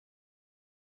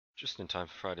Just in time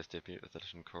for Friday's debut of the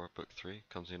Legend Korra Book 3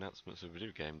 comes the announcement of a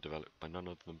video game developed by none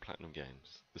other than Platinum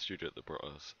Games, the studio that brought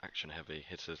us action-heavy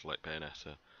hitters like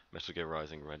Bayonetta, Metal Gear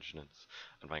Rising: Revengeance,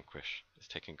 and Vanquish. Is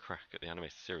taking a crack at the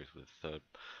animated series with a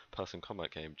third-person combat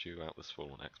game due out this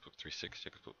fall on Xbox 360,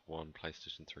 Xbox One,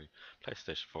 PlayStation 3,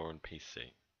 PlayStation 4, and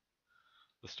PC.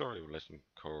 The story of Legend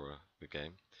Korra, the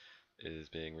game, is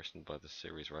being written by the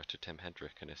series writer Tim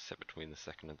Hedrick and is set between the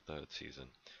second and third season.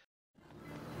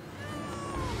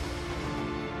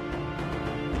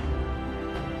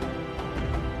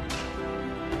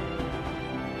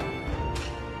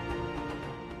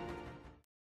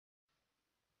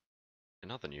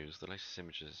 In other news, the latest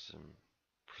images and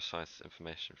precise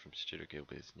information from Studio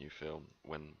Ghibli's new film,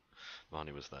 When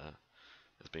Marnie Was There,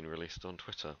 has been released on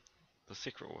Twitter. The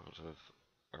secret world of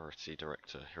Arati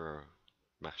director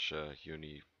Hiromasa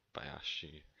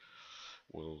Unibayashi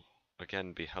will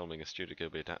again be helming a Studio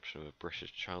Ghibli adaptation of a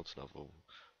British child's novel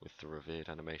with the revered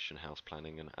animation house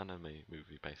planning an anime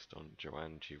movie based on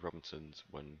Joanne G. Robinson's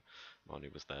When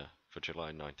Marnie Was There for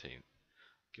July 19th.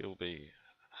 Ghibli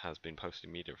has been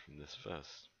posting media from this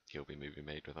first Ghibli movie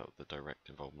made without the direct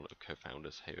involvement of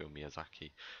co-founders Hayao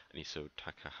Miyazaki and Isao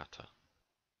Takahata.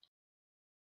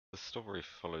 The story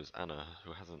follows Anna,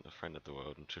 who hasn't a friend in the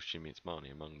world until she meets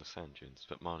Marnie among the sand dunes,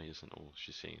 but Marnie isn't all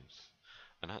she seems.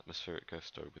 An atmospheric ghost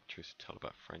story with truths to tell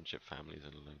about friendship, families,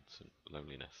 and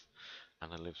loneliness.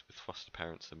 Anna lives with foster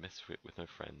parents, a misfit with no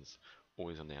friends,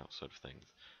 always on the outside of things.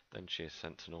 Then she is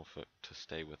sent to Norfolk to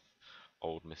stay with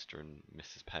old Mr. and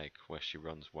Mrs. Peg, where she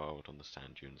runs wild on the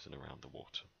sand dunes and around the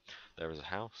water. There is a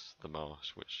house, the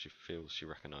marsh, which she feels she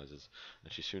recognizes,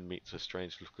 and she soon meets a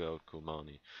strange little girl called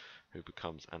Marnie, who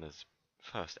becomes Anna's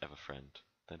first ever friend.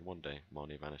 Then one day,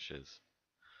 Marnie vanishes.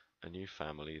 A new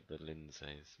family, the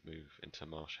Lindsays, move into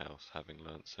Marsh House, having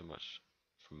learnt so much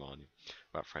from Marnie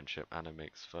about friendship. Anna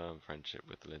makes firm friendship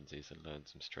with the Lindsays and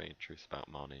learns some strange truths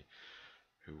about Marnie,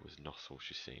 who was not all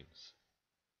she seems.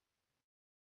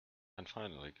 And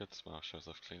finally, Good Smile shows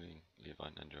off cleaning Levi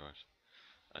nendroid.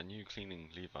 A new cleaning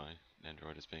Levi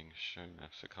nendroid is being shown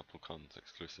at a couple cons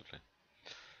exclusively.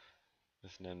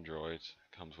 This nendroid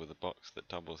comes with a box that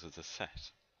doubles as a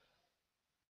set,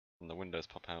 and the windows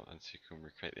pop out and so you can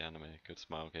recreate the anime. Good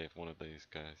Smile gave one of these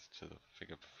guys to the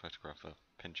figure photographer,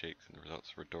 pin cheeks, and the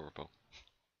results were adorable.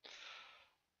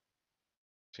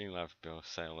 Seen live will be on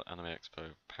sale at Anime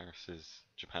Expo, Paris's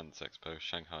Japan's Expo,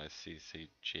 Shanghai's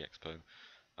CCG Expo,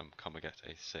 and Comiket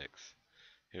A6.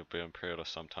 He'll be on pre-order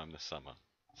sometime this summer,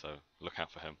 so look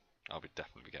out for him. I'll be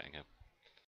definitely getting him.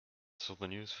 That's all the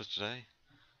news for today.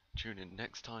 Tune in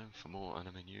next time for more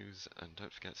anime news, and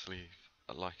don't forget to leave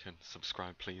a like and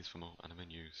subscribe please for more anime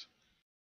news.